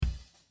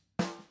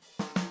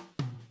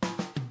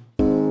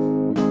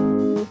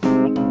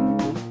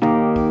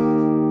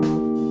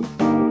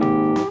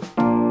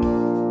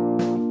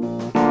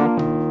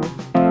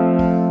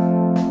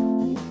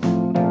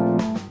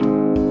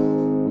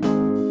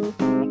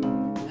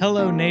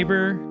Hello,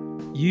 neighbor.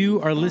 You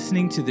are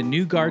listening to the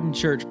New Garden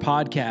Church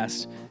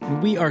podcast,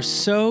 and we are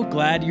so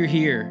glad you're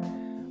here.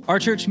 Our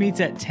church meets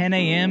at 10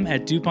 a.m.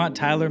 at DuPont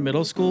Tyler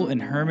Middle School in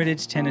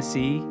Hermitage,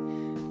 Tennessee.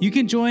 You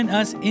can join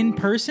us in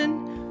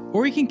person,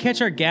 or you can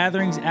catch our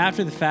gatherings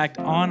after the fact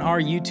on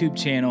our YouTube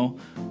channel.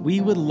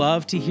 We would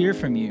love to hear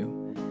from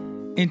you.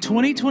 In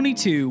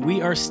 2022,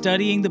 we are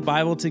studying the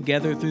Bible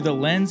together through the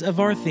lens of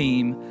our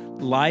theme,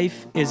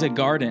 Life is a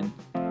Garden.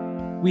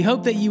 We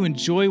hope that you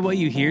enjoy what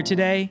you hear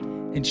today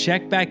and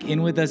check back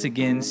in with us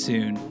again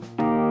soon.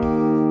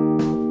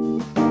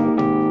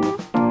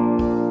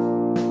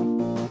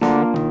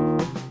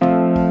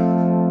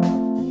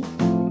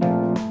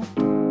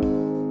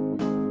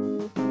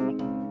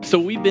 So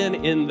we've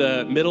been in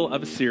the middle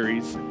of a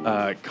series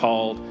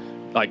called,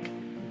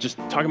 just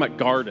talking about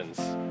gardens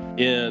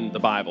in the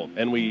Bible.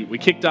 And we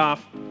kicked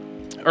off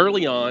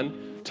early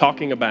on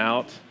talking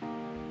about,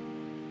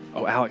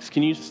 Alex,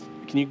 can you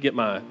get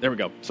there we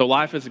go. So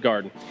life is a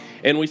garden.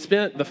 And we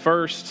spent the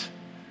first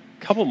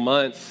couple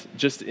months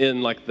just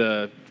in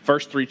the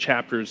first 3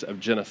 chapters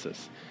of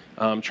Genesis,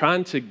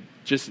 trying to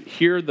just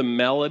hear the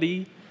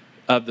melody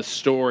of the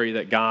story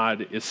that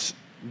God is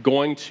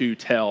going to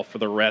tell for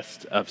the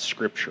rest of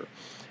Scripture.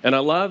 And I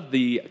love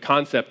the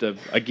concept of,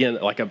 again,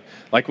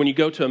 like when you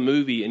go to a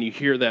movie and you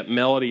hear that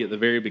melody at the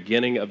very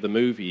beginning of the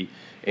movie,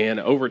 and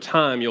over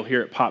time you'll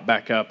hear it pop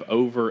back up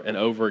over and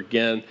over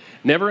again,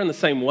 never in the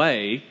same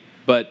way,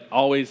 but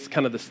always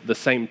kind of the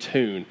same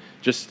tune,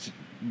 just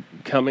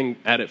coming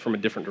at it from a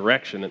different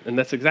direction. And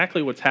that's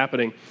exactly what's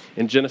happening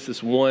in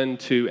Genesis 1,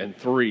 2, and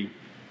 3.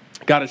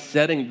 God is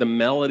setting the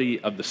melody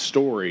of the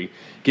story,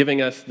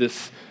 giving us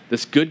this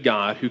good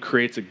God who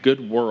creates a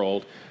good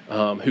world,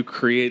 who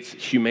creates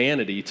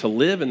humanity to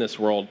live in this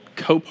world,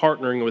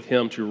 co-partnering with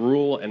him to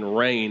rule and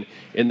reign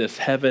in this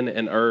heaven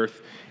and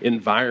earth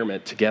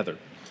environment together.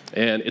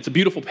 And it's a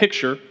beautiful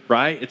picture,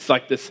 right? It's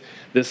like this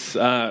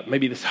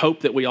maybe this hope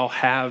that we all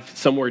have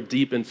somewhere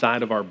deep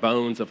inside of our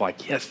bones of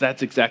yes,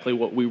 that's exactly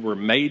what we were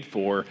made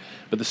for.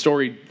 But the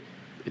story,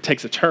 it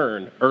takes a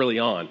turn early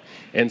on.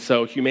 And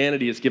so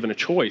humanity is given a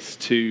choice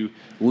to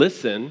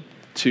listen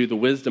to the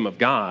wisdom of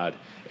God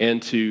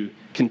and to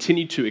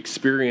continue to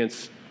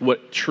experience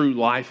what true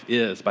life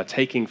is by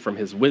taking from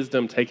his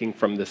wisdom, taking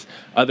from this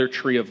other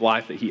tree of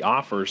life that he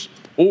offers,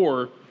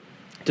 or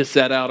to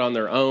set out on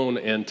their own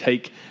and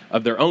take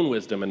of their own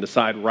wisdom and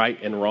decide right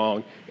and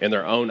wrong in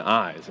their own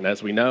eyes. And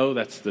as we know,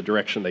 that's the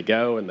direction they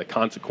go, and the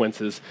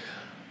consequences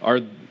are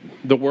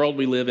the world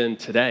we live in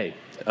today.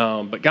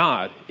 But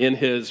God, in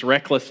his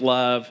reckless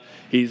love,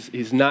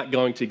 he's not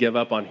going to give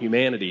up on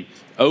humanity.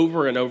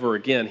 Over and over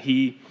again,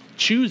 he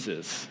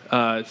chooses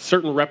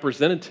certain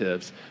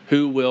representatives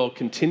who will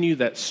continue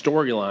that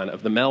storyline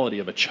of the melody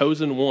of a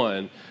chosen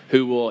one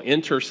who will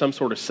enter some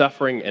sort of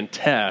suffering and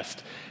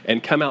test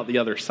and come out the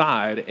other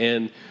side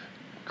and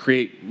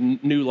create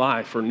new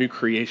life or new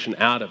creation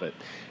out of it.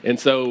 And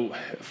so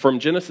from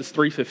Genesis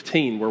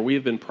 3:15, where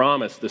we've been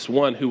promised this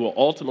one who will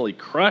ultimately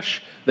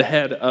crush the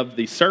head of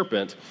the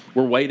serpent,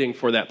 we're waiting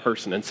for that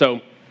person. And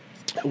so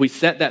we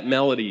set that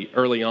melody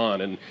early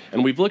on,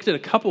 and we've looked at a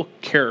couple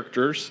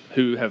characters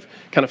who have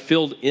kind of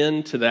filled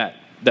into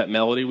that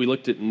melody. We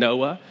looked at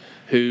Noah,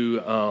 who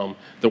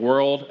the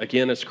world,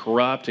 again, is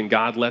corrupt, and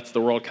God lets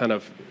the world kind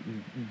of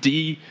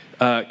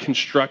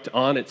deconstruct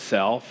on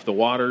itself. The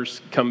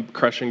waters come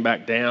crushing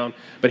back down,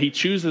 but he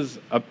chooses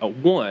a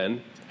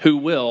one who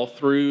will,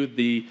 through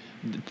the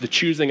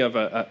choosing of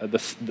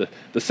the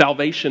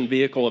salvation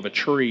vehicle of a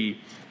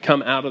tree,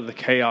 come out of the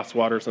chaos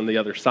waters on the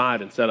other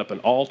side and set up an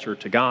altar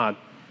to God.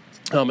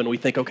 And we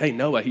think, okay,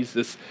 Noah, he's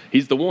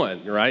the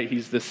one, right?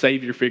 He's the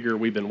savior figure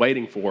we've been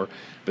waiting for.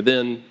 But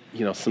then,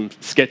 some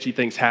sketchy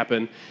things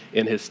happen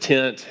in his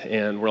tent,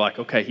 and we're like,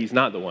 okay, he's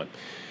not the one.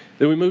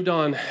 Then we moved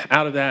on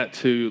out of that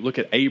to look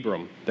at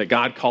Abram, that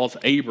God calls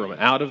Abram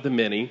out of the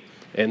many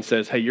and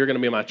says, hey, you're going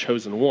to be my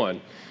chosen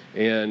one.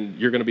 And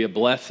you're going to be a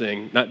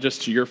blessing, not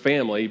just to your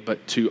family,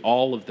 but to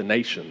all of the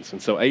nations. And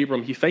so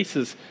Abram, he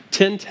faces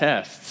 10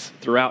 tests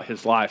throughout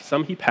his life.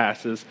 Some he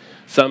passes,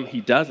 some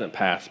he doesn't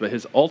pass. But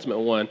his ultimate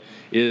one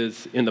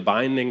is in the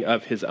binding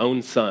of his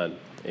own son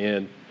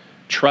and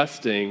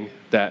trusting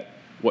that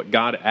what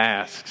God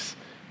asks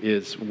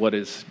is what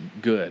is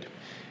good.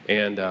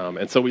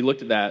 And so we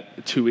looked at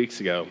that 2 weeks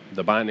ago,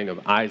 the binding of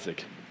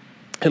Isaac.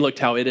 And looked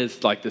how it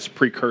is like this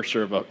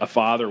precursor of a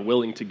father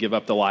willing to give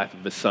up the life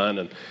of his son,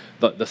 and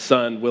the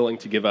son willing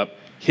to give up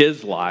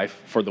his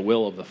life for the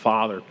will of the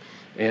father,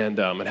 and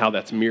how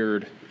that's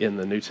mirrored in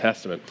the New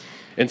Testament.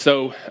 And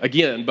so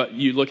again, but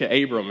you look at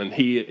Abram, and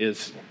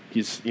he's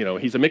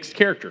a mixed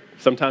character.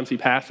 Sometimes he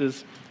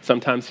passes,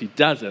 sometimes he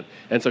doesn't,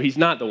 and so he's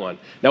not the one.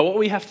 Now, what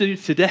we have to do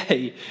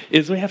today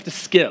is we have to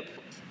skip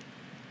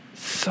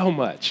so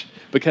much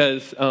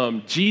because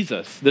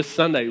Jesus. This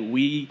Sunday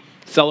we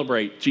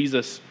celebrate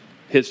Jesus,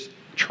 his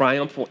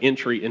triumphal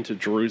entry into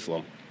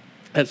Jerusalem,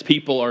 as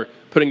people are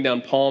putting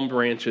down palm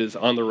branches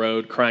on the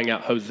road, crying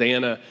out,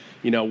 Hosanna,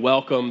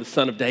 welcome the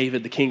Son of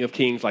David, the King of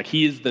Kings. Like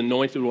he is the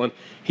anointed one,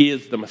 he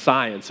is the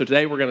Messiah. And so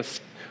today we're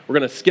we're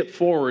going to skip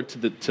forward to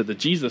the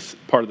Jesus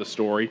part of the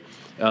story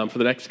for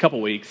the next couple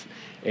weeks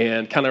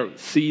and kind of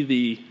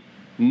see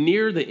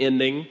near the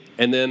ending,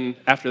 and then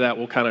after that,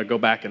 we'll kind of go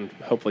back and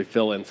hopefully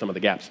fill in some of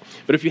the gaps.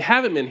 But if you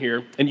haven't been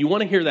here and you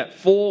want to hear that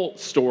full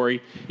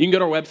story, you can go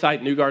to our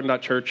website,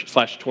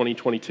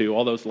 newgarden.church/2022.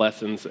 All those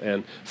lessons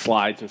and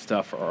slides and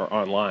stuff are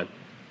online.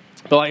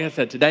 But like I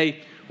said,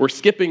 today we're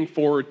skipping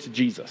forward to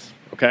Jesus,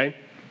 okay?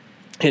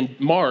 And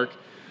Mark,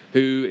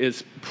 who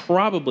is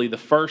probably the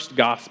first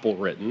gospel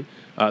written,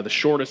 the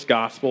shortest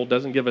gospel,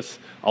 doesn't give us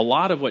a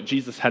lot of what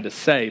Jesus had to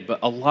say, but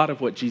a lot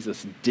of what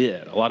Jesus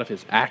did, a lot of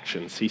his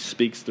actions. He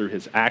speaks through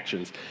his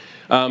actions.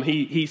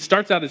 He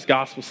starts out his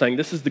gospel saying,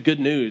 this is the good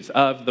news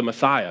of the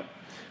Messiah.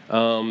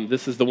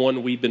 This is the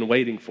one we've been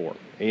waiting for.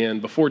 And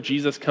before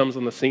Jesus comes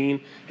on the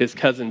scene, his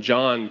cousin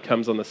John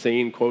comes on the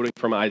scene, quoting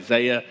from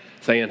Isaiah,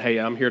 saying, hey,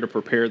 I'm here to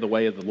prepare the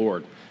way of the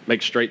Lord.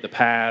 Make straight the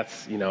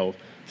paths,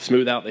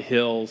 smooth out the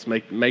hills,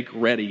 make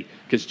ready,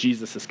 because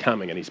Jesus is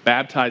coming, and he's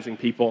baptizing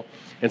people.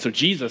 And so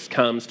Jesus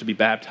comes to be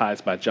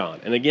baptized by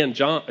John. And again,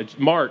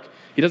 Mark,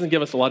 he doesn't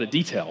give us a lot of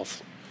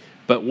details,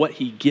 but what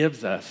he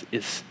gives us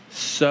is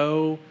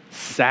so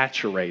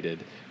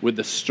saturated with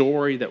the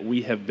story that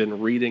we have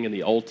been reading in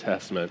the Old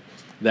Testament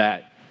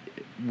that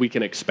we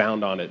can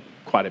expound on it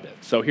quite a bit.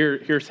 So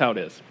here's how it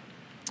is.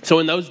 So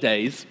in those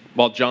days,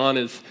 while John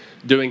is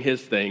doing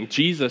his thing,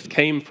 Jesus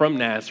came from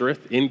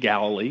Nazareth in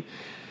Galilee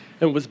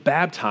and was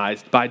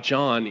baptized by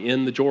John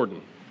in the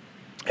Jordan.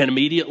 And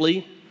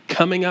immediately,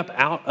 coming up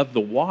out of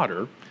the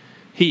water,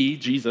 he,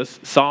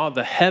 Jesus, saw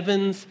the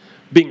heavens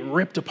being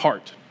ripped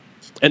apart,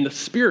 and the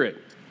Spirit,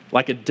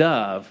 like a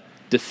dove,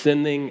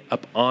 descending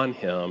upon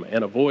him.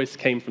 And a voice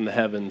came from the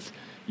heavens,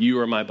 you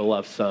are my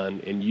beloved Son,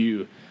 in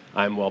you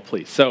I am well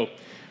pleased. So,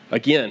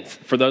 again,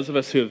 for those of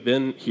us who have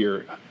been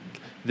here,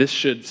 this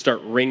should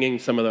start ringing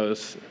some of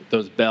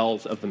those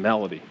bells of the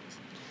melody.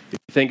 If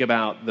you think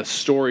about the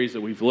stories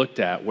that we've looked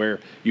at where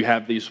you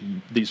have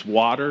these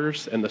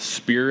waters and the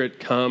Spirit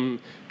comes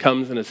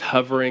and is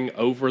hovering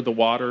over the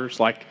waters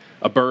like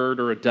a bird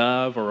or a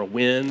dove or a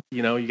wind.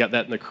 You got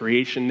that in the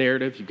creation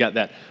narrative. You've got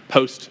that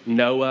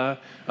post-Noah.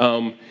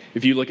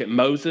 If you look at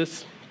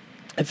Moses,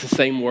 it's the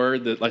same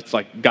word. It's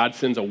like God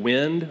sends a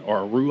wind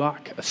or a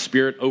ruach, a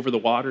spirit over the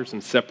waters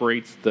and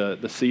separates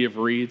the sea of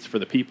reeds for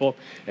the people.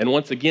 And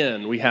once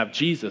again, we have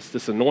Jesus,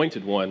 this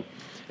anointed one,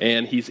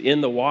 and he's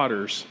in the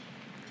waters.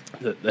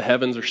 The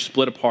heavens are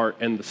split apart,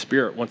 and the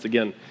Spirit, once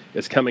again,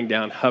 is coming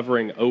down,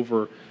 hovering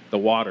over the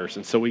waters.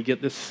 And so we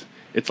get this,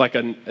 it's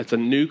a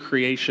new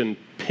creation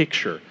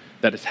picture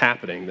that is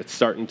happening, that's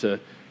starting to,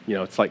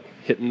 it's like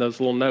hitting those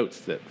little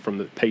notes that from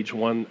the page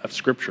 1 of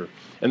Scripture.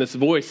 And this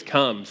voice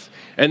comes.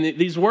 And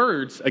these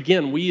words,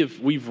 again,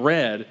 we've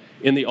read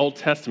in the Old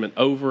Testament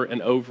over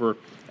and over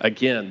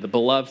again. The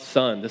beloved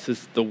Son, this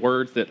is the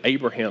words that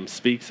Abraham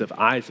speaks of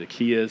Isaac.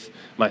 He is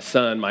my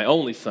son, my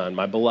only son,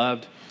 my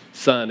beloved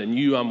Son, and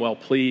you I'm well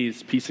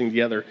pleased, piecing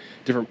together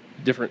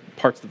different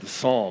parts of the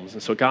Psalms.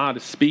 And so God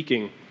is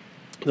speaking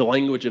the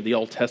language of the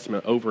Old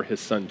Testament over his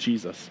Son,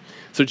 Jesus.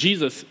 So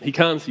Jesus, he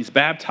comes, he's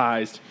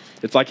baptized.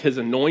 It's like his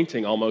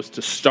anointing almost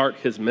to start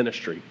his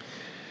ministry.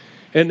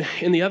 And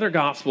in the other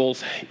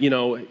Gospels,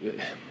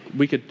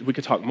 we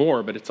could talk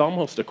more, but it's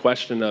almost a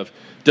question of,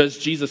 does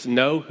Jesus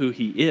know who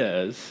he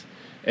is?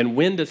 And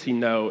when does he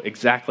know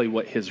exactly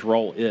what his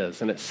role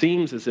is? And it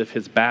seems as if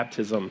his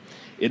baptism,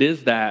 it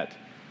is that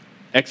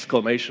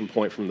exclamation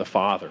point from the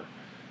Father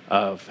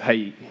of,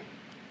 hey,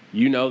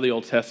 you know the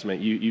Old Testament,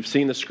 you've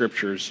seen the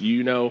Scriptures,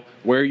 you know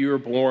where you were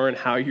born,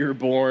 how you were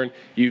born,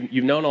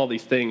 you've known all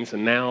these things,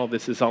 and now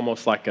this is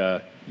almost like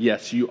a,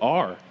 yes, you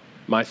are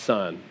my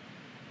son,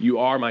 you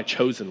are my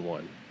chosen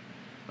one,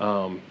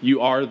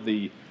 you are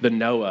the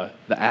Noah,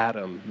 the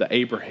Adam, the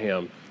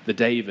Abraham, the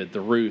David,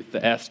 the Ruth,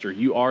 the Esther,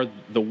 you are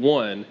the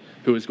one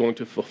who is going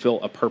to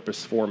fulfill a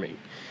purpose for me.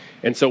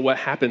 And so what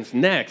happens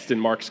next in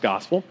Mark's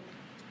Gospel,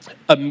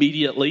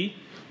 immediately,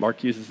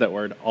 Mark uses that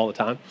word all the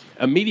time,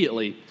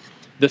 immediately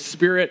the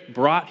Spirit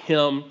brought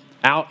him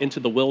out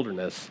into the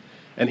wilderness,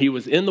 and he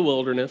was in the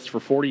wilderness for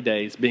 40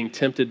 days being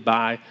tempted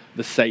by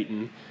the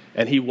Satan,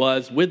 and he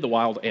was with the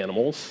wild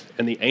animals,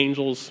 and the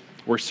angels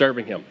were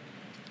serving him.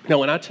 Now,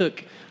 when I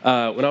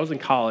was in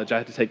college, I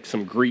had to take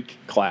some Greek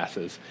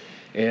classes,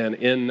 and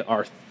in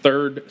our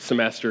third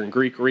semester in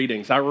Greek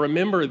readings, I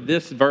remember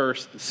this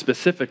verse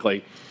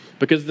specifically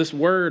because this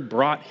word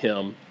brought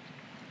him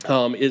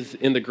is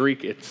in the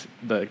Greek, it's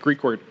the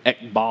Greek word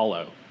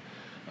ekbalo,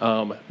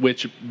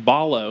 which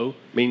balo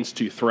means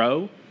to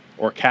throw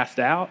or cast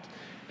out,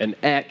 and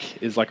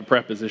ek is like a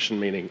preposition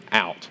meaning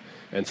out.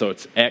 And so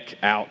it's ek,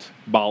 out,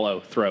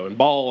 balo, throw. And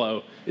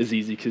balo is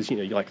easy because,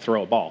 you like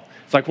throw a ball.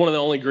 It's like one of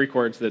the only Greek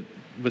words that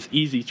was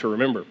easy to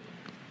remember.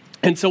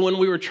 And so when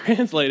we were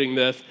translating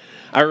this,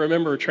 I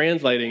remember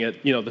translating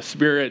it, the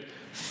Spirit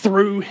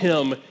threw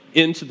him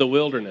into the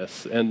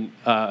wilderness. And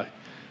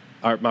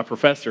my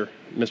professor,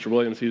 Mr.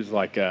 Williams, he was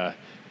like, I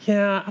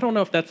don't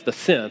know if that's the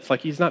sense.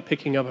 Like, he's not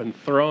picking up and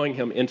throwing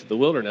him into the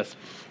wilderness.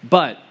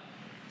 But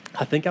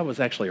I think I was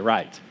actually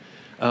right.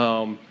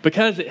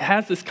 because it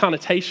has this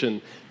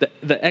connotation,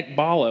 the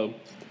ekbalo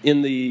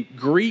in the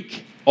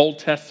Greek Old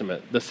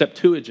Testament, the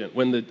Septuagint,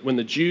 when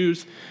the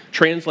Jews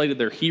translated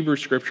their Hebrew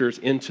scriptures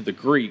into the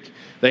Greek,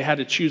 they had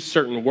to choose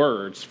certain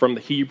words from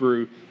the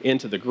Hebrew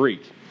into the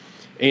Greek.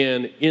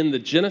 And in the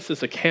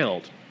Genesis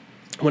account,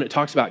 when it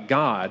talks about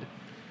God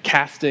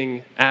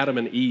casting Adam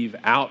and Eve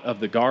out of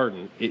the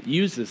garden, it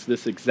uses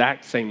this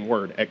exact same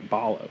word,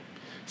 ekbalo.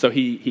 So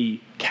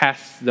he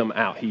casts them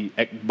out. He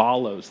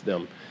ekbalos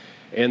them.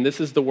 And this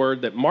is the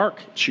word that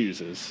Mark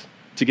chooses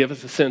to give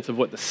us a sense of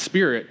what the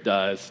Spirit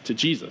does to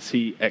Jesus.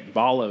 He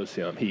ekbalos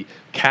him. He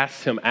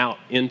casts him out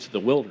into the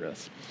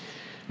wilderness.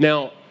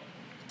 Now,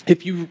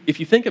 if you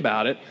think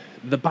about it,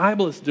 the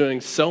Bible is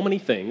doing so many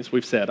things,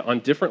 we've said, on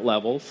different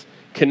levels,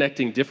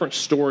 connecting different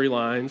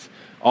storylines,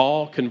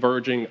 all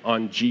converging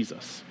on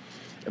Jesus.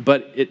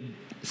 But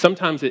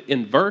sometimes it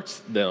inverts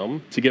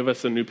them to give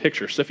us a new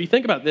picture. So if you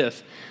think about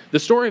this, the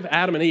story of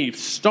Adam and Eve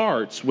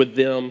starts with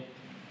them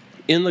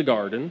in the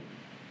garden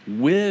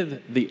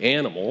with the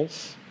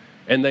animals,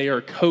 and they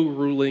are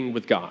co-ruling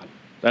with God.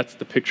 That's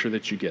the picture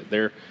that you get.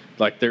 They're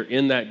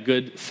in that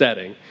good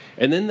setting.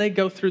 And then they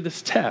go through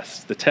this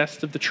test, the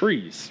test of the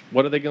trees.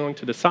 What are they going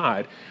to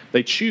decide?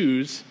 They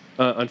choose,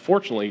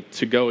 unfortunately,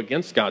 to go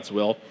against God's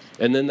will,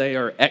 and then they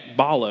are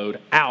ekbaloed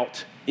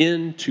out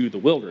into the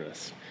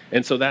wilderness.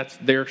 And so that's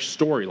their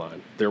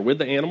storyline. They're with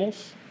the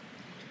animals,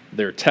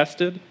 they're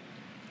tested,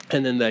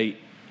 and then they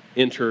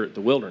enter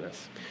the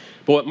wilderness.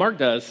 But what Mark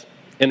does,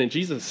 and in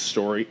Jesus'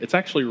 story, it's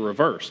actually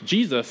reversed.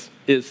 Jesus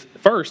is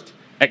first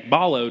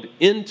ekbaloed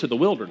into the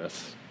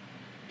wilderness.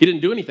 He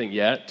didn't do anything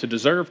yet to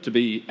deserve to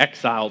be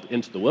exiled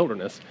into the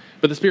wilderness,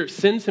 but the Spirit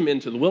sends him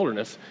into the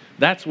wilderness.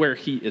 That's where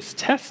he is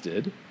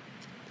tested,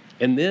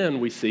 and then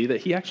we see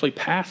that he actually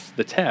passed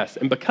the test.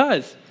 And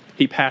because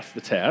he passed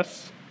the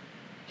test,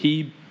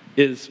 he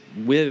is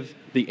with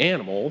the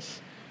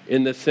animals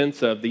in the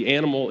sense of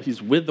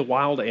he's with the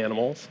wild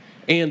animals,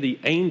 and the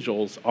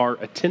angels are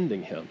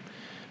attending him.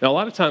 Now, a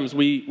lot of times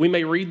we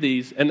may read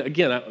these, and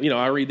again,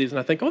 I read these and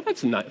I think, oh,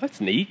 that's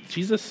neat.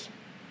 Jesus,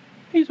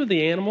 he's with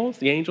the animals.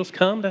 The angels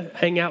come to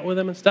hang out with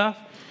him and stuff.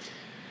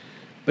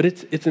 But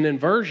it's an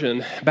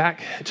inversion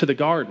back to the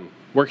garden,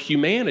 where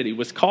humanity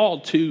was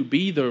called to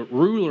be the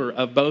ruler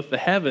of both the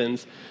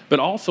heavens, but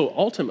also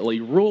ultimately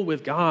rule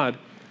with God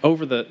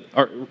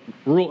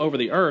rule over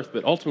the earth,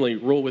 but ultimately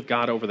rule with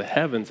God over the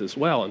heavens as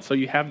well. And so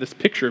you have this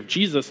picture of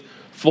Jesus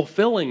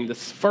fulfilling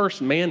this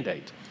first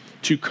mandate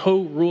to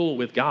co-rule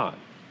with God.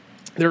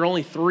 There are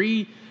only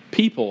 3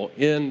 people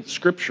in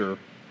Scripture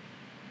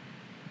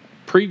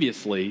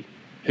previously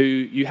who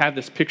you have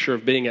this picture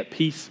of being at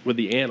peace with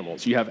the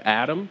animals. You have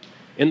Adam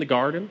in the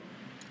garden,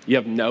 you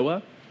have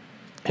Noah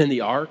in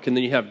the ark, and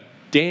then you have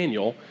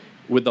Daniel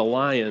with the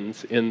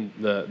lions in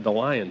the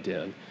lion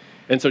den.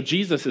 And so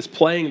Jesus is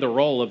playing the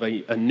role of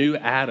a new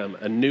Adam,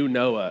 a new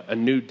Noah, a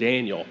new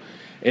Daniel.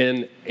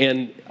 And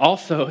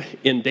also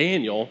in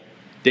Daniel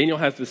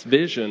has this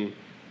vision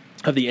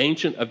of the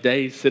Ancient of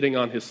Days sitting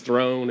on his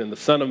throne, and the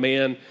Son of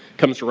Man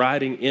comes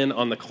riding in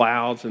on the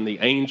clouds, and the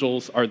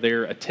angels are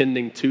there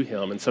attending to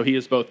him. And so he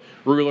is both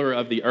ruler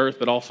of the earth,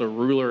 but also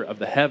ruler of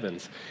the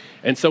heavens.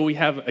 And so we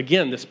have,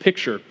 again, this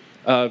picture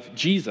of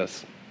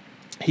Jesus.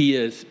 He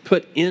is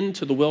put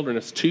into the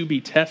wilderness to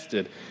be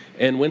tested,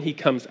 and when he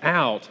comes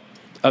out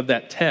of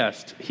that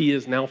test, he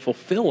is now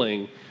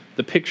fulfilling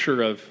the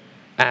picture of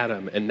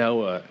Adam and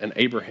Noah and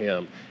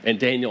Abraham and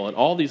Daniel and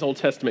all these Old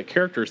Testament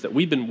characters that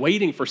we've been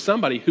waiting for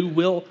somebody who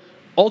will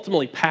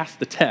ultimately pass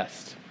the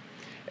test.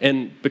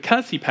 And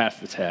because he passed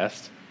the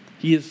test,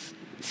 he is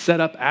set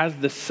up as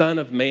the Son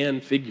of Man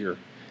figure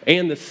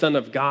and the Son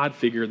of God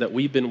figure that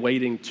we've been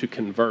waiting to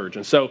converge.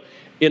 And so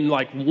in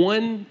like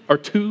 1 or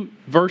 2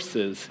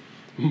 verses,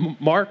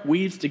 Mark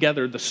weaves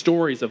together the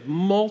stories of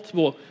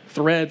multiple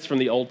threads from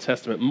the Old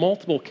Testament,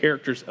 multiple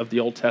characters of the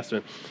Old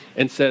Testament,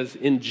 and says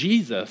in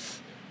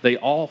Jesus, they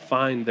all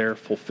find their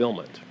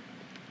fulfillment.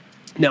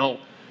 Now,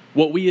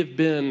 what we have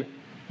been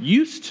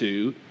used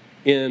to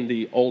in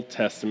the Old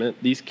Testament,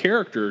 these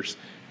characters,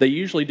 they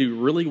usually do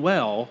really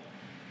well,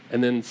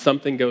 and then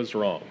something goes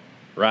wrong,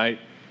 right?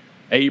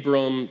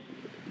 Abram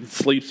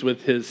sleeps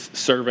with his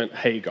servant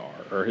Hagar,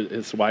 or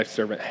his wife's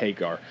servant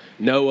Hagar.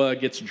 Noah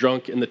gets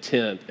drunk in the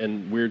tent,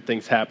 and weird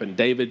things happen.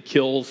 David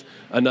kills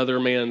another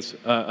man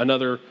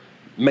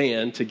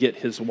to get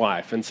his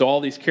wife. And so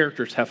all these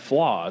characters have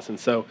flaws. And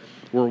so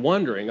we're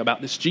wondering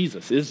about this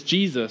Jesus. Is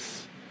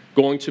Jesus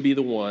going to be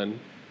the one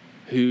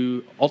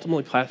who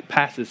ultimately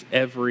passes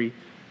every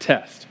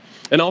test?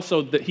 And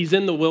also that he's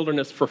in the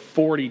wilderness for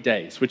 40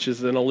 days, which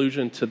is an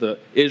allusion to the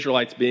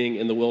Israelites being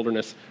in the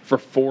wilderness for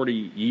 40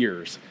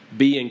 years,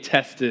 being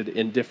tested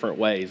in different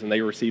ways. And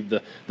they received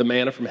the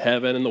manna from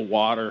heaven and the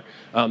water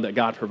that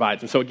God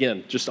provides. And so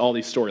again, just all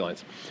these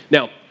storylines.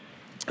 Now,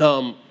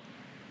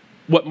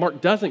 what Mark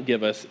doesn't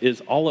give us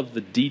is all of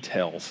the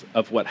details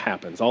of what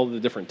happens, all of the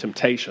different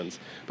temptations.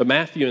 But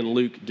Matthew and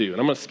Luke do. And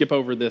I'm going to skip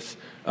over this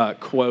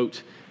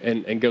quote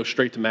and go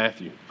straight to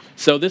Matthew.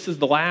 So this is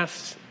the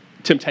last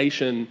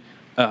temptation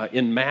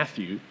in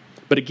Matthew.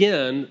 But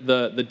again,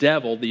 the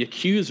devil, the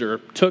accuser,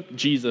 took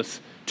Jesus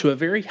to a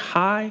very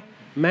high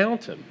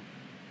mountain.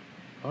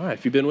 All right,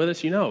 if you've been with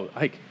us, you know,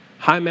 like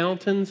high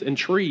mountains and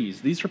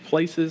trees. These are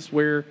places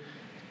where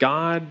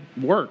God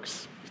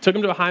works. He took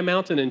him to a high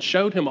mountain and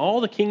showed him all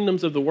the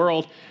kingdoms of the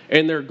world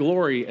and their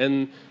glory.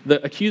 And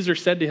the accuser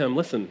said to him,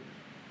 listen,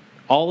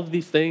 all of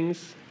these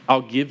things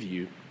I'll give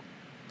you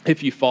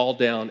if you fall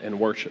down and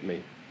worship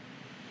me.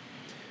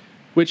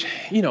 Which,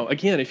 you know,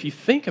 again, if you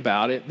think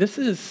about it, this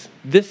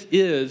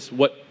is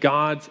what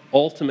God's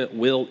ultimate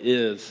will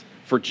is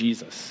for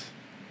Jesus.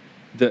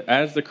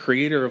 As the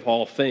creator of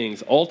all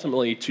things,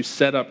 ultimately to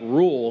set up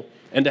rule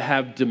and to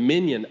have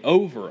dominion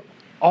over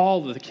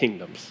all of the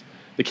kingdoms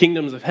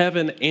of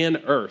heaven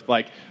and earth.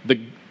 Like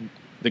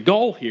the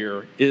goal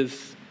here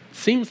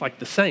seems like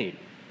the same,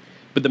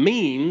 but the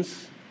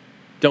means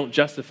don't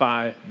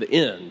justify the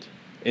end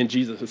in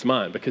Jesus'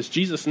 mind, because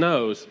Jesus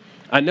knows,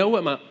 I know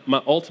what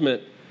my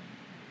ultimate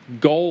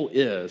goal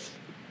is,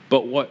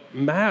 but what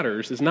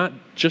matters is not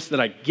just that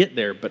I get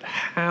there, but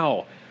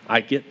how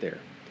I get there.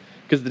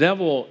 Because the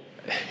devil,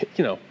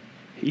 you know,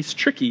 he's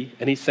tricky,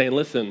 and he's saying,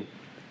 listen,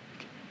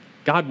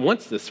 God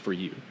wants this for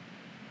you,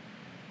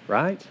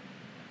 right?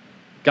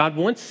 God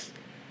wants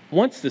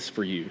this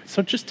for you,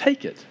 so just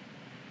take it.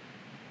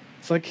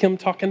 It's like him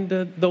talking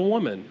to the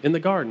woman in the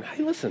garden.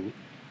 Hey, listen,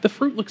 the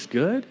fruit looks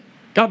good.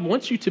 God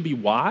wants you to be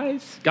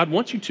wise. God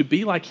wants you to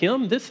be like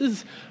him. This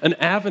is an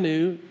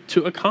avenue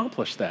to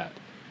accomplish that.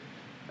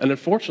 And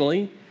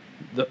unfortunately,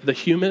 the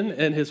human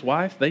and his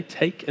wife, they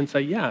take and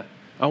say, yeah,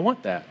 I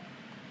want that.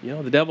 You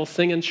know, the devil's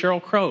singing Sheryl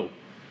Crow.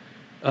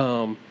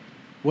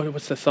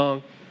 What's the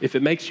song? If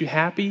it makes you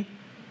happy,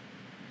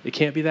 it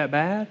can't be that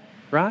bad,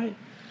 right?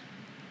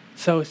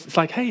 So it's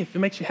like, hey, if it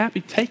makes you happy,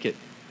 take it.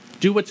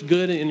 Do what's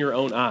good in your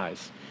own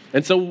eyes.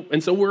 And so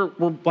we're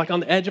like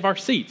on the edge of our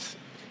seats.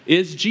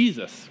 Is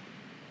Jesus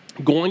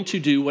going to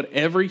do what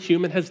every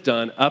human has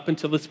done up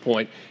until this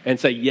point and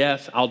say,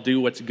 yes, I'll do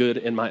what's good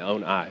in my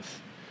own eyes?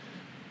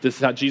 This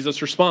is how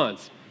Jesus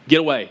responds. Get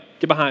away.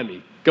 Get behind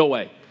me. Go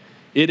away.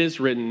 It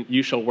is written,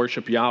 you shall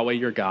worship Yahweh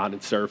your God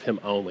and serve him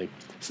only.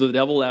 So the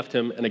devil left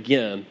him, and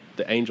again,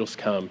 the angels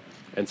come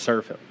and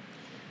serve him.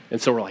 And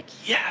so we're like,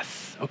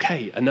 yes,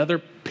 okay, another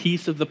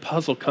piece of the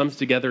puzzle comes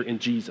together in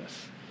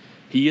Jesus.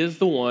 He is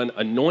the one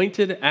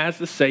anointed as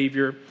the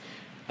Savior,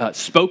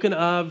 spoken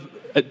of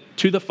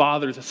to the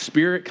Father. The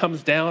Spirit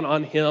comes down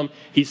on him.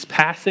 He's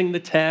passing the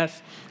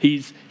test.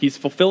 He's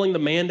fulfilling the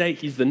mandate.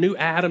 He's the new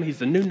Adam. He's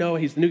the new Noah.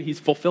 He's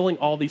fulfilling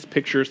all these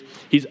pictures.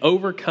 He's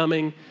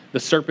overcoming the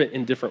serpent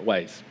in different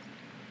ways.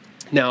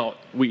 Now,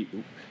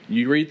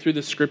 you read through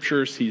the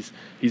scriptures,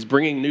 he's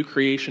bringing new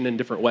creation in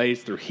different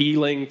ways, through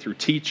healing, through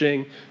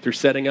teaching, through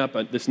setting up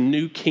this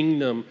new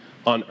kingdom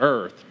on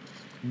earth.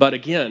 But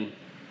again,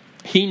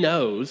 he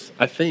knows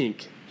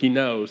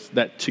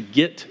that to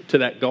get to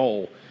that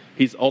goal,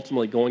 he's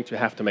ultimately going to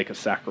have to make a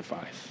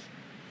sacrifice.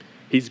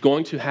 He's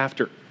going to have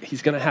to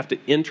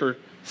enter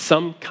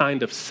some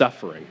kind of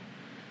suffering.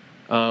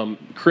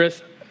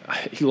 Chris,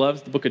 he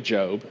loves the book of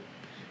Job.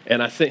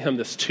 And I sent him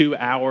this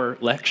 2-hour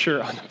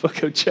lecture on the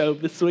book of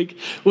Job this week,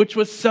 which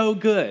was so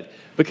good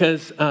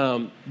because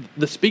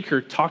the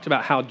speaker talked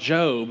about how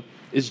Job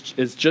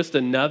is just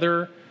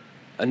another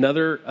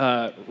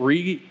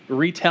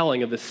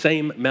retelling of the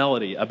same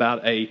melody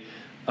about a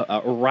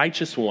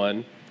righteous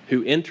one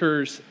who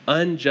enters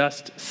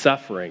unjust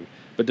suffering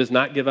but does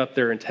not give up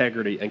their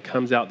integrity and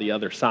comes out the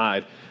other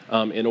side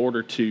in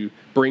order to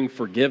bring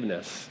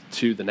forgiveness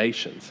to the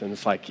nations. And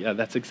it's like, yeah,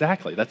 that's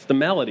the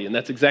melody, and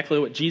that's exactly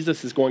what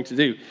Jesus is going to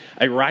do.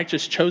 A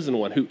righteous chosen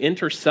one who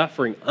enters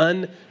suffering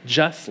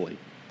unjustly.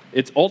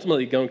 It's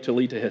ultimately going to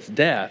lead to his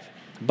death,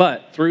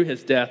 but through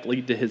his death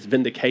lead to his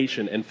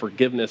vindication and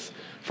forgiveness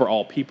for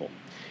all people.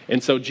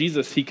 And so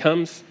Jesus, he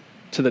comes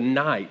to the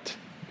night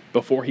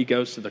before he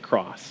goes to the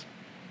cross.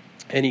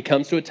 And he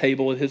comes to a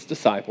table with his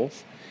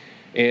disciples,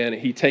 and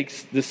he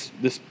takes this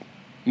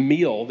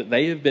meal that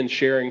they have been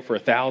sharing for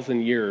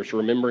 1,000 years,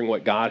 remembering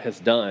what God has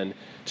done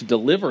to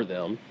deliver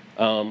them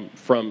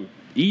from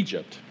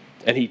Egypt.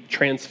 And he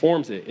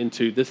transforms it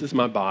into, this is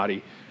my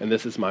body and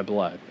this is my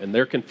blood. And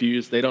they're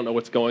confused. They don't know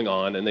what's going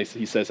on. And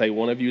he says, hey,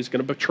 one of you is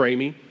going to betray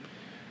me.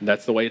 And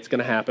that's the way it's going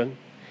to happen.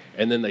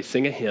 And then they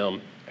sing a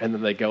hymn, and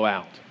then they go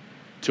out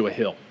to a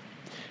hill.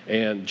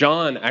 And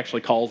John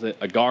actually calls it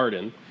a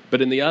garden.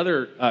 But in the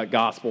other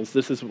Gospels,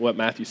 this is what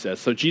Matthew says.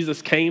 So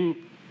Jesus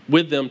came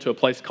with them to a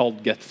place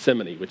called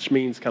Gethsemane, which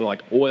means kind of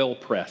like oil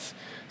press.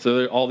 So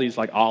there are all these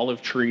like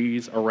olive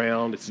trees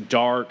around. It's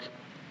dark.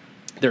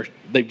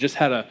 They've just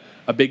had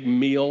a big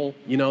meal.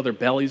 You know, their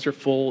bellies are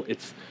full.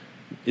 It's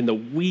in the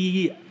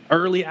wee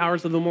early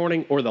hours of the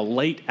morning or the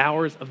late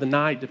hours of the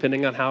night,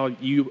 depending on how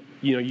you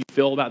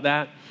feel about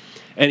that.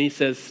 And he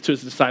says to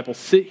his disciples,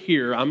 sit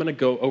here. I'm going to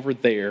go over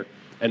there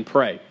and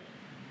pray.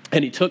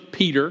 And he took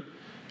Peter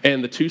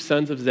and the 2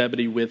 sons of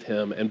Zebedee with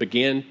him and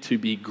began to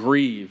be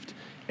grieved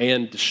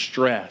and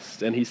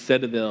distressed. And he said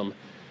to them,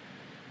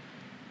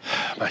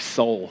 my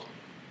soul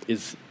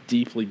is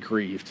deeply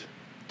grieved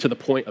to the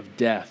point of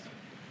death.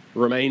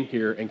 Remain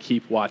here and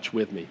keep watch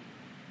with me.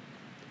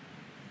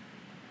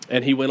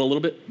 And he went a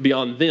little bit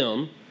beyond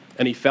them,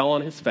 and he fell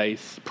on his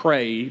face,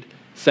 prayed,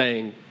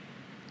 saying,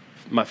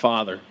 "My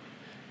Father,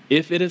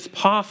 if it is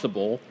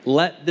possible,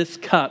 let this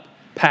cup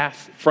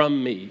pass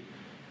from me,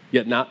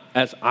 yet not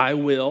as I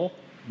will,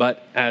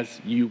 but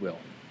as you will."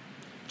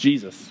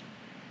 Jesus,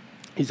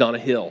 he's on a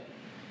hill,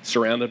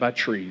 surrounded by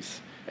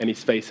trees, and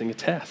he's facing a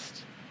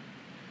test.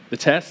 The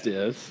test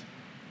is,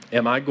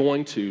 am I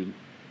going to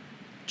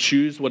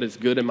choose what is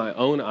good in my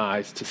own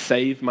eyes to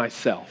save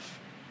myself?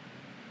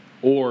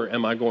 Or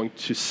am I going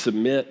to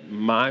submit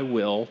my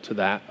will to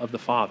that of the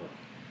Father?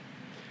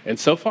 And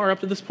so far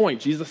up to this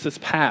point, Jesus has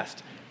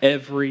passed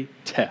every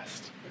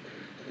test.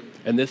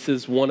 And this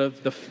is one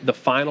of the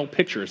final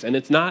pictures. And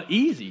it's not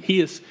easy. He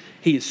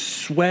is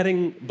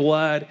sweating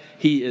blood.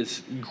 He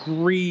is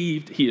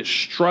grieved. He is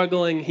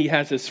struggling. He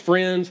has his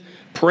friends,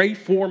 "Pray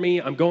for me.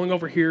 I'm going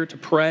over here to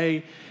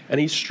pray." And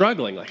he's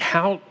struggling. Like,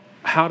 how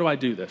do I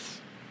do this?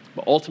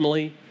 But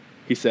ultimately,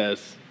 he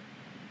says,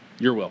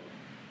 "Your will."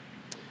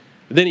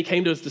 And then he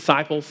came to his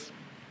disciples.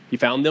 He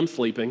found them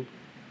sleeping.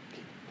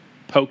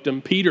 Poked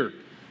them. "Peter,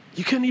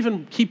 you couldn't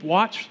even keep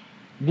watch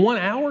 1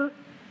 hour?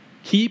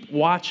 Keep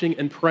watching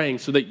and praying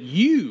so that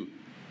you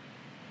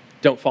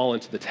don't fall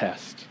into the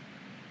test."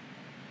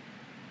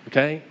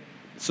 Okay?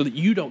 So that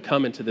you don't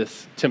come into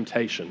this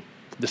temptation.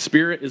 The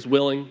spirit is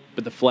willing,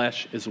 but the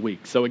flesh is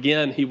weak. So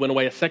again, he went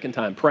away a second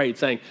time, prayed,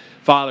 saying,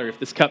 "Father, if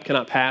this cup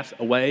cannot pass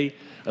away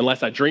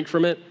unless I drink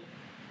from it,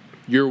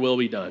 your will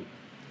be done."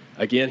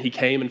 Again, he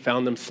came and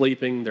found them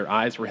sleeping. Their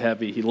eyes were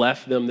heavy. He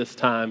left them this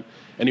time,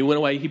 and he went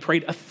away. He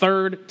prayed a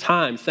third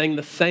time, saying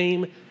the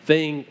same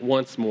thing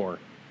once more.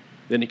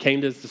 Then he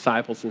came to his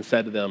disciples and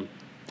said to them,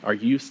 "Are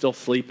you still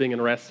sleeping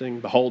and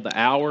resting? Behold, the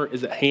hour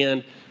is at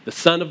hand. The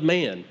Son of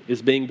Man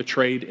is being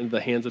betrayed into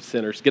the hands of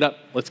sinners. Get up,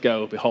 let's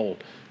go.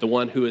 Behold, the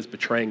one who is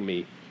betraying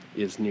me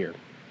is near."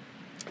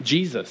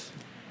 Jesus,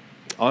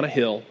 on a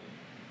hill,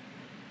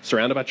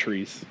 surrounded by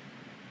trees,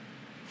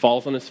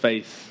 falls on his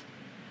face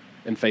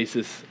and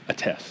faces a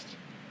test.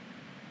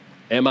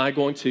 Am I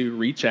going to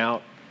reach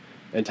out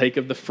and take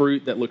of the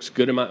fruit that looks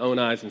good in my own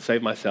eyes and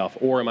save myself?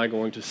 Or am I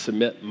going to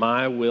submit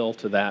my will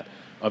to that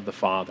of the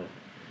Father?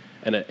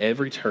 And at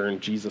every turn,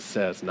 Jesus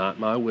says, "Not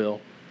my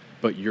will,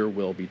 but your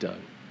will be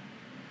done."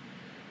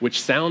 Which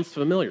sounds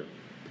familiar,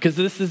 because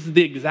this is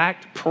the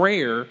exact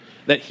prayer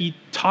that he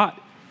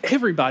taught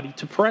everybody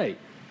to pray.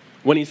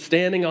 When he's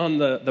standing on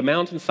the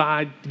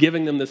mountainside,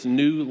 giving them this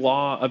new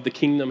law of the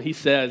kingdom, he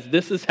says,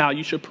 "This is how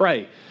you should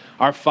pray.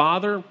 Our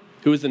Father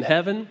who is in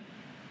heaven,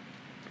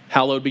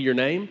 hallowed be your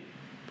name.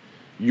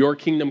 Your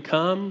kingdom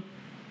come,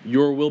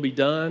 your will be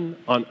done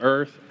on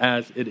earth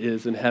as it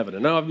is in heaven." I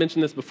know I've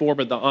mentioned this before,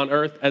 but the "on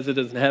earth as it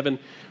is in heaven"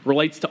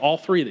 relates to all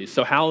three of these.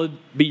 So hallowed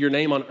be your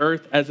name on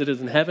earth as it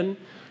is in heaven.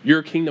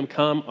 Your kingdom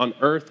come on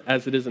earth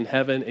as it is in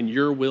heaven, and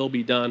your will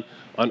be done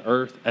on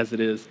earth as it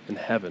is in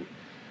heaven.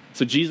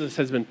 So Jesus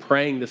has been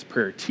praying this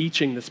prayer,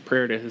 teaching this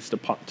prayer to his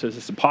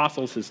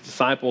apostles, his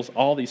disciples,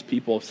 all these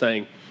people,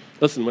 saying,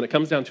 listen, when it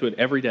comes down to it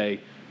every day,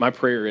 my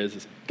prayer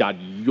is, God,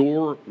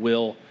 your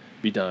will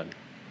be done.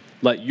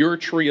 Let your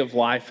tree of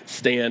life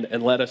stand,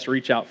 and let us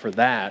reach out for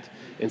that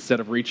instead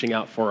of reaching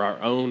out for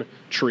our own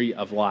tree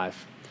of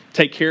life.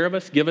 Take care of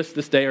us. Give us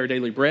this day our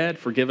daily bread.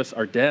 Forgive us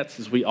our debts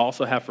as we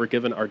also have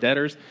forgiven our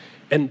debtors.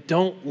 And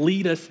don't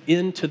lead us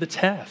into the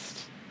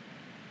test.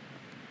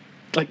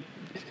 Like,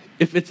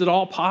 if it's at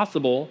all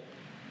possible,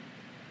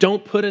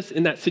 don't put us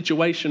in that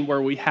situation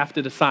where we have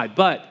to decide.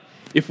 But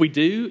if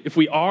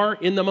we are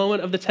in the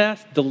moment of the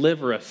test,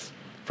 deliver us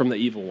from the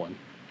evil one.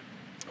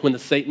 When the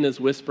Satan is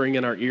whispering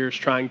in our ears,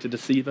 trying to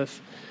deceive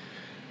us,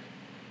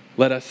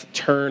 let us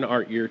turn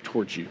our ear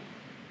towards you.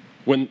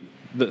 When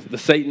the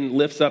Satan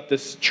lifts up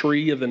this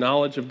tree of the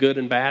knowledge of good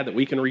and bad that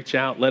we can reach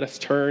out, let us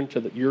turn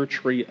to your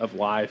tree of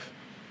life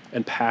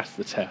and pass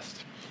the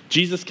test.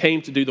 Jesus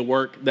came to do the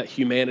work that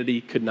humanity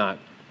could not.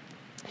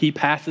 He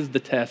passes the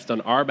test on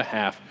our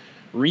behalf,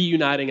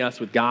 reuniting us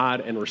with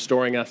God and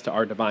restoring us to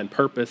our divine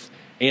purpose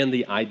and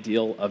the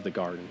ideal of the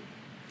garden.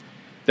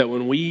 That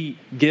when we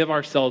give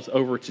ourselves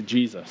over to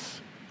Jesus,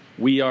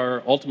 we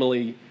are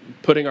ultimately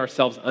putting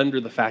ourselves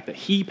under the fact that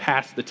he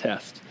passed the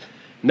test,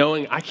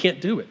 knowing I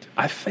can't do it.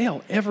 I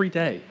fail every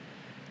day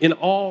in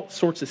all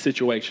sorts of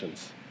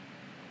situations.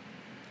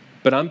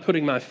 But I'm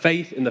putting my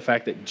faith in the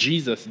fact that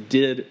Jesus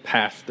did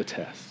pass the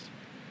test.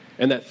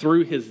 And that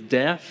through his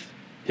death,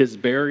 his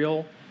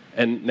burial,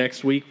 and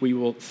next week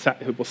we'll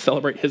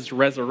celebrate his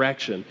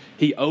resurrection,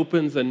 he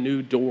opens a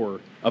new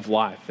door of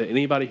life that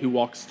anybody who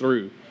walks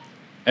through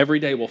every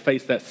day will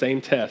face that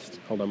same test.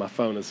 Hold on, my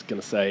phone is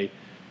going to say,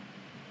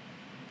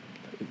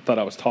 I thought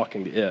I was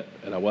talking to it,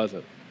 and I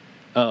wasn't.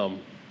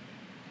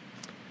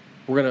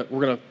 We're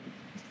gonna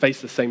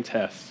face the same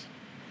test.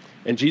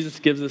 And Jesus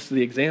gives us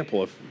the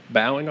example of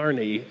bowing our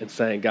knee and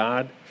saying,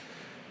 God,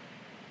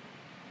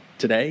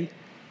 today,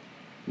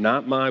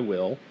 not my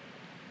will,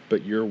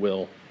 but your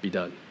will be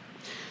done.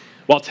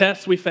 While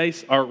tests we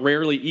face are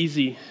rarely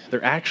easy,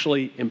 they're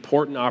actually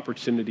important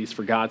opportunities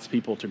for God's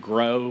people to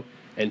grow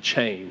and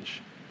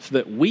change so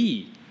that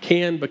we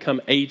can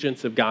become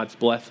agents of God's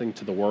blessing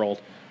to the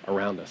world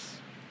around us.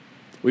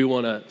 We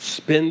want to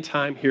spend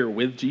time here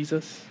with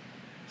Jesus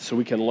so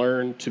we can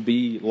learn to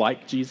be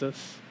like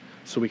Jesus,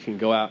 so we can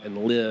go out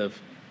and live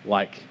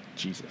like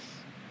Jesus.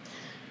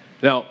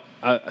 Now,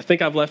 I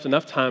think I've left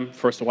enough time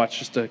for us to watch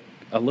just a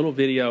little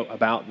video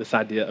about this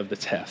idea of the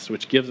test,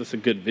 which gives us a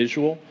good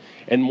visual.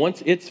 And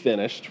once it's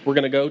finished, we're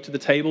going to go to the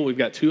table. We've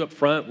got 2 up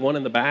front, 1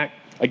 in the back.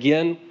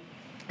 Again,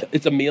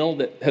 it's a meal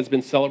that has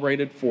been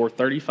celebrated for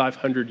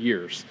 3,500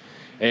 years.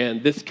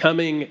 And this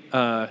coming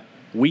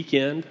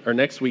weekend, or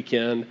next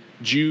weekend,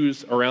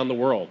 Jews around the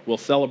world will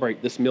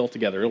celebrate this meal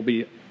together. It'll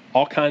be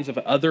all kinds of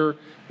other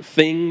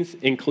things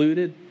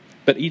included,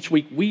 but each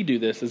week we do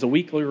this as a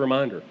weekly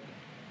reminder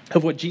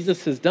of what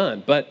Jesus has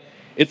done. But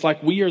it's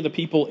like we are the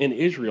people in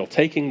Israel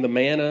taking the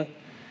manna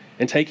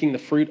and taking the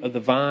fruit of the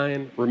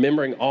vine,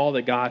 remembering all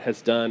that God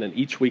has done, and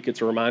each week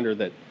it's a reminder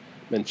that,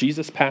 man,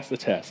 Jesus passed the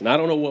test. And I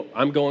don't know what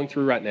I'm going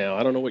through right now.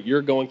 I don't know what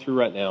you're going through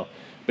right now.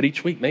 But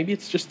each week, maybe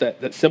it's just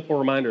that simple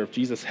reminder of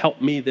Jesus,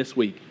 help me this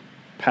week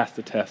pass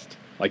the test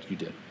like you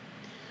did.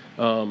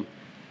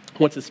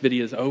 Once this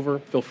video is over,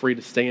 feel free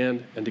to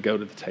stand and to go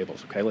to the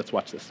tables. Okay, let's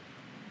watch this.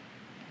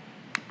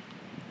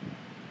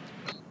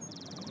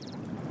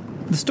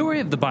 The story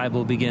of the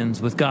Bible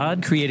begins with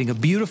God creating a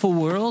beautiful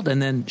world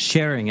and then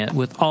sharing it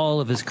with all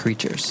of his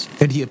creatures.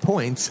 And he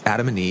appoints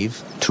Adam and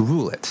Eve to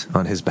rule it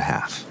on his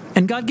behalf.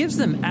 And God gives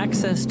them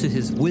access to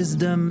his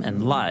wisdom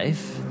and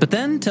life, but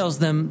then tells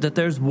them that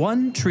there's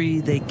one tree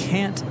they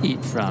can't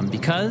eat from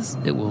because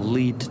it will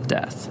lead to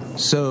death.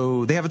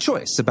 So they have a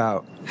choice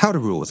about how to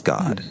rule with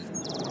God.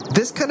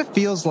 This kind of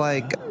feels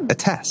like a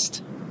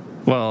test.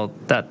 Well,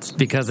 that's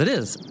because it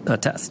is a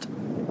test.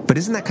 But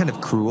isn't that kind of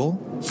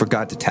cruel for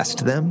God to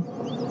test them?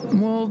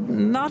 Well,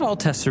 not all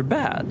tests are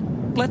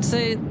bad. Let's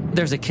say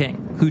there's a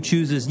king who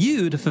chooses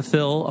you to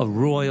fulfill a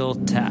royal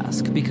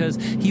task because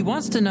he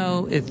wants to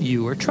know if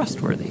you are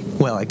trustworthy.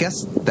 Well, I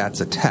guess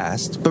that's a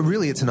test, but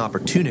really it's an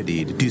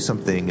opportunity to do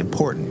something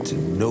important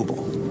and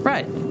noble.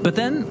 Right, but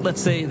then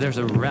let's say there's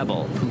a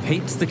rebel who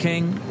hates the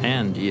king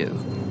and you.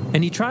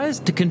 And he tries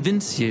to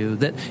convince you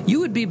that you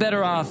would be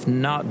better off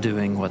not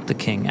doing what the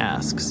king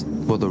asks.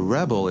 Well, the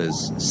rebel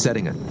is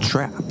setting a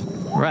trap.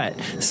 Right.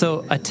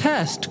 So a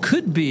test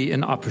could be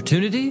an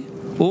opportunity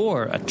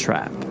or a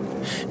trap.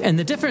 And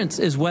the difference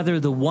is whether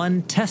the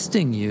one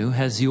testing you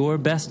has your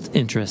best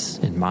interests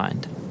in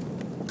mind.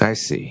 I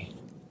see.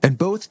 And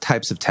both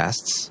types of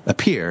tests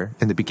appear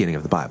in the beginning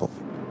of the Bible.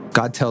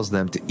 God tells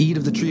them to eat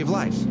of the tree of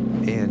life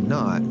and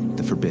not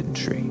the forbidden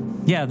tree.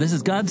 Yeah, this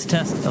is God's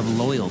test of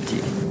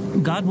loyalty.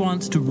 God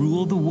wants to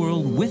rule the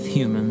world with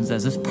humans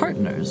as his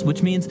partners,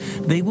 which means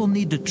they will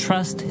need to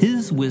trust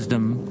his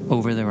wisdom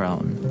over their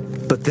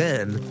own. But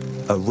then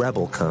a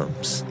rebel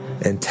comes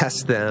and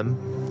tests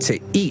them to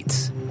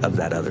eat of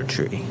that other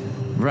tree.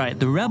 Right.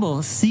 The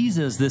rebel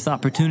seizes this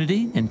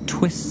opportunity and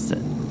twists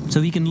it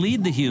so he can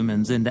lead the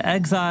humans into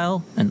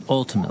exile and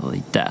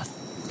ultimately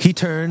death. He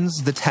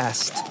turns the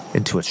test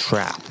into a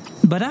trap.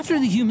 But after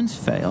the humans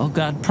fail,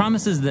 God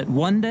promises that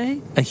one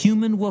day a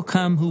human will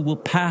come who will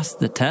pass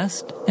the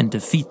test and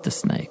defeat the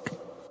snake.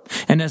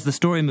 And as the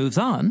story moves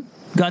on,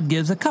 God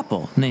gives a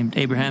couple named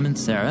Abraham and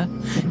Sarah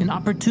an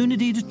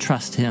opportunity to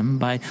trust him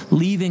by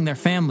leaving their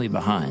family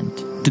behind,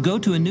 to go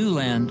to a new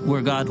land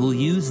where God will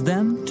use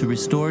them to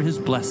restore his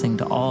blessing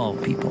to all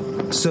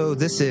people. So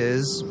this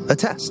is a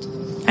test.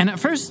 And at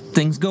first,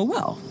 things go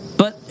well.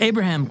 But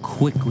Abraham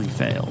quickly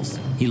fails.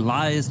 He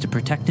lies to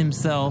protect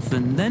himself,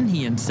 and then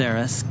he and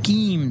Sarah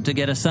scheme to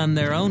get a son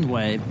their own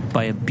way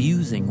by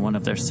abusing one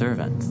of their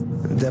servants.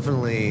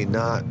 Definitely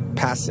not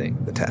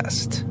passing the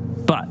test.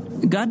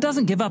 But God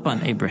doesn't give up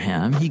on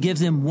Abraham. He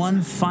gives him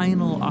one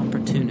final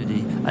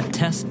opportunity, a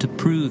test to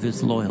prove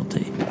his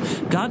loyalty.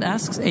 God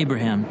asks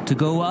Abraham to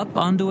go up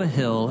onto a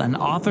hill and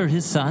offer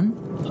his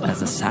son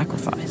as a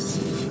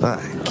sacrifice.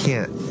 I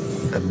can't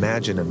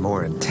imagine a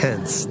more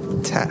intense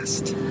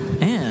test.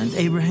 And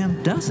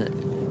Abraham does it.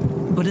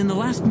 But in the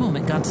last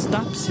moment, God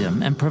stops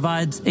him and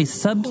provides a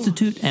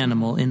substitute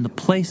animal in the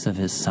place of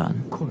his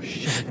son.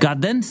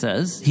 God then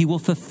says he will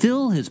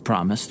fulfill his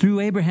promise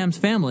through Abraham's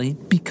family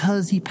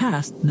because he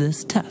passed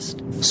this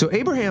test. So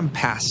Abraham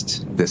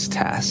passed this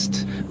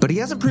test, but he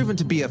hasn't proven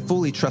to be a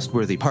fully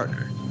trustworthy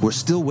partner. We're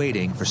still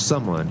waiting for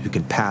someone who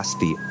can pass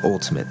the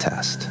ultimate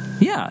test.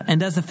 Yeah,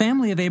 and as the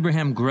family of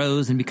Abraham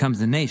grows and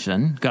becomes a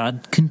nation,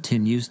 God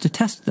continues to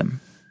test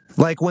them.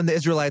 Like when the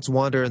Israelites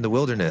wander in the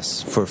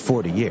wilderness for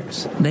 40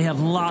 years. They have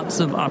lots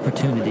of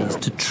opportunities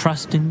to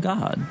trust in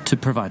God, to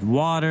provide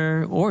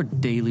water or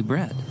daily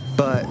bread.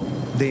 But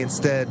they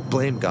instead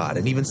blame God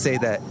and even say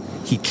that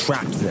he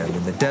trapped them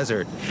in the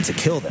desert to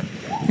kill them.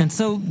 And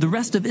so the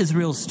rest of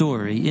Israel's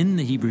story in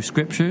the Hebrew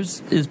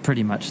Scriptures is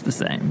pretty much the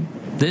same.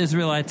 The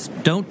Israelites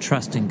don't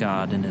trust in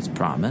God and his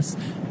promise.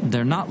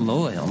 They're not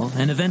loyal,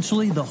 and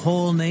eventually the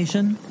whole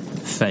nation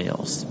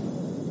fails.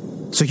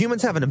 So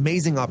humans have an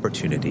amazing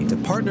opportunity to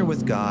partner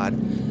with God,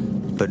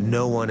 but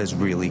no one is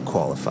really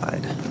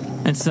qualified.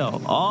 And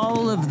so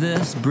all of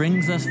this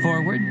brings us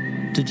forward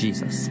to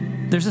Jesus.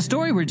 There's a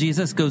story where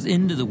Jesus goes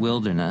into the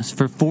wilderness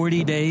for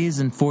 40 days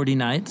and 40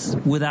 nights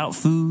without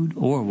food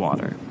or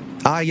water.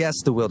 Ah,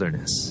 yes, the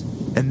wilderness.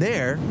 And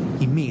there,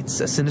 he meets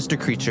a sinister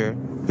creature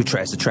who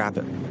tries to trap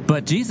him.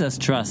 But Jesus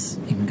trusts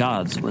in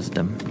God's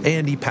wisdom.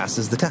 And he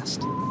passes the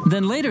test.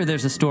 Then later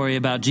there's a story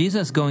about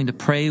Jesus going to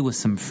pray with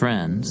some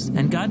friends,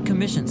 and God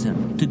commissions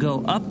him to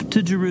go up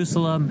to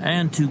Jerusalem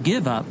and to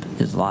give up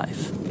his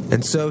life.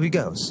 And so he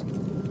goes.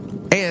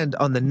 And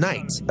on the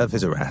night of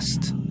his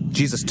arrest,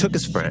 Jesus took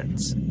his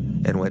friends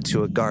and went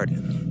to a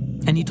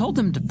garden. And he told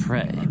them to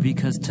pray,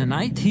 because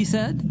tonight, he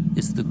said,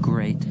 is the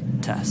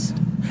great test.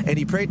 And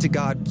he prayed to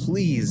God,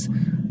 please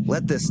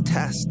let this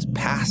test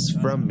pass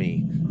from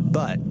me,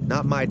 but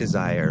not my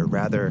desire,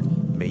 rather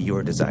may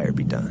your desire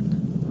be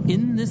done.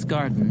 In this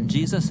garden,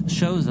 Jesus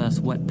shows us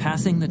what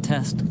passing the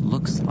test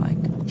looks like.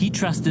 He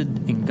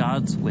trusted in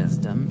God's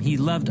wisdom, he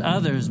loved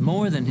others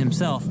more than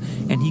himself,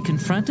 and he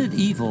confronted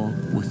evil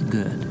with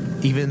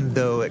good. Even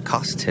though it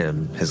cost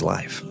him his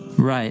life.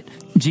 Right.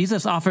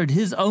 Jesus offered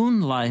his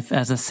own life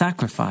as a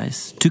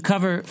sacrifice to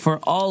cover for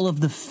all of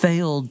the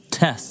failed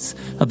tests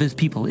of his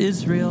people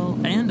Israel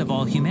and of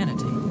all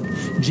humanity.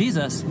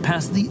 Jesus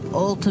passed the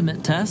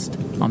ultimate test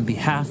on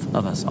behalf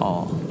of us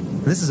all.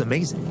 This is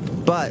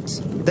amazing. But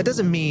that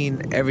doesn't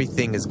mean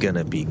everything is going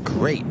to be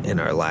great in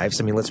our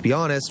lives. I mean, let's be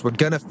honest, we're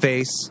going to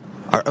face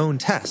our own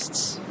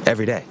tests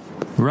every day.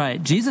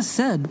 Right. Jesus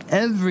said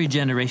every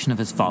generation of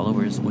his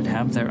followers would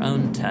have their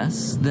own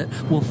tests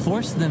that will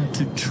force them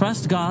to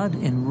trust God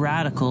in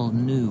radical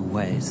new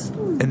ways.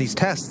 And these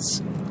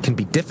tests can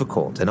be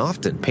difficult and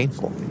often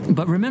painful.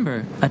 But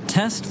remember, a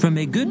test from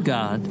a good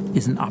God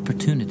is an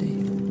opportunity.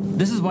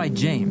 This is why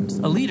James,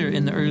 a leader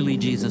in the early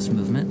Jesus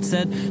movement,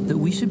 said that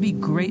we should be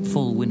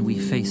grateful when we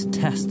face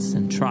tests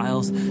and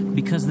trials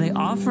because they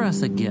offer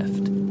us a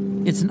gift.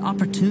 It's an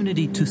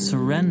opportunity to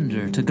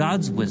surrender to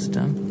God's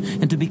wisdom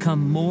and to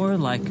become more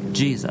like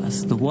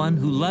Jesus, the one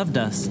who loved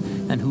us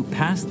and who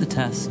passed the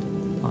test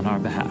on our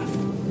behalf.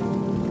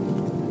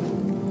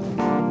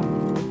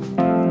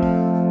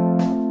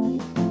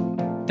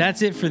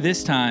 That's it for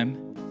this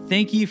time.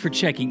 Thank you for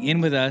checking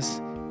in with us,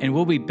 and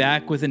we'll be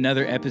back with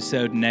another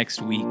episode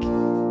next week.